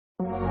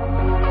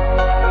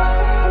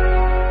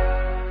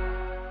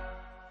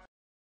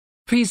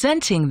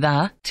Presenting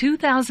the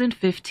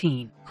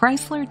 2015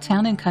 Chrysler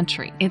Town &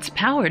 Country. It's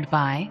powered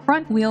by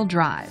front-wheel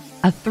drive,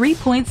 a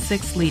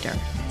 3.6-liter,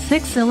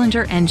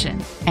 6-cylinder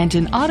engine, and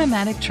an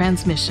automatic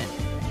transmission.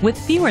 With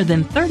fewer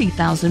than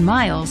 30,000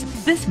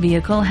 miles, this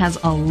vehicle has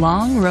a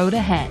long road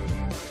ahead.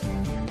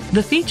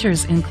 The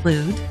features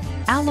include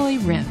alloy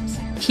rims,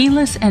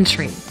 keyless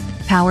entry,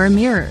 power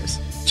mirrors,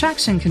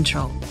 traction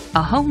control,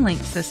 a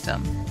home-link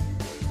system.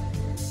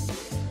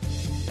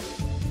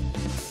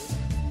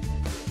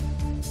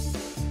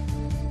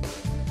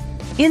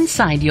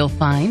 Inside you'll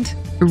find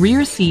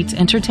rear seat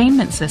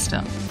entertainment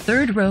system,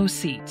 third row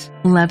seat,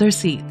 leather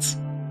seats,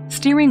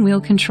 steering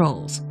wheel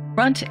controls,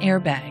 front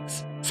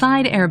airbags,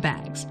 side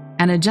airbags,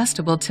 an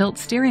adjustable tilt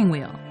steering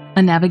wheel,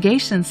 a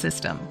navigation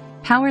system,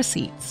 power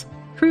seats,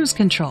 cruise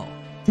control.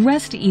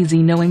 Rest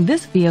easy knowing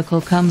this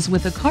vehicle comes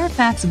with a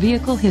Carfax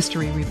Vehicle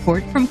History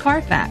Report from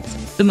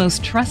Carfax, the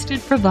most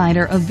trusted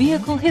provider of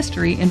vehicle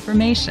history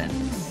information.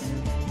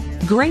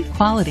 Great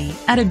quality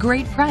at a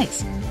great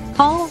price.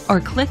 Call or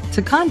click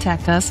to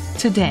contact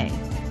us today.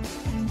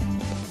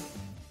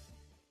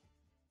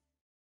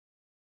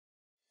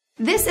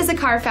 This is a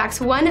Carfax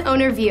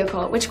one-owner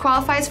vehicle which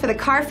qualifies for the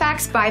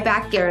Carfax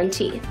buyback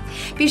guarantee.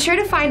 Be sure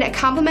to find a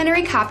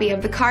complimentary copy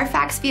of the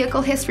Carfax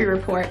Vehicle History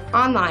Report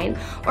online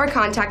or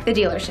contact the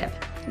dealership.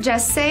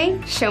 Just say,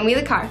 "Show me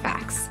the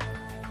Carfax."